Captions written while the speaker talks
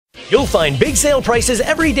You'll find big sale prices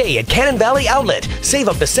every day at Cannon Valley Outlet. Save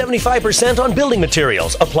up to 75% on building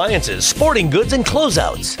materials, appliances, sporting goods, and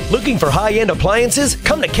closeouts. Looking for high-end appliances?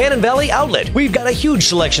 Come to Cannon Valley Outlet. We've got a huge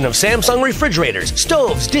selection of Samsung refrigerators,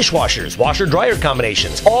 stoves, dishwashers, washer-dryer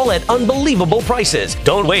combinations, all at unbelievable prices.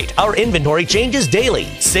 Don't wait. Our inventory changes daily.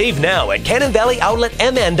 Save now at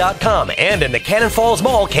CannonValleyOutletMN.com and in the Cannon Falls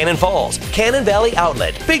Mall, Cannon Falls. Cannon Valley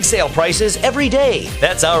Outlet. Big sale prices every day.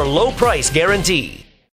 That's our low price guarantee.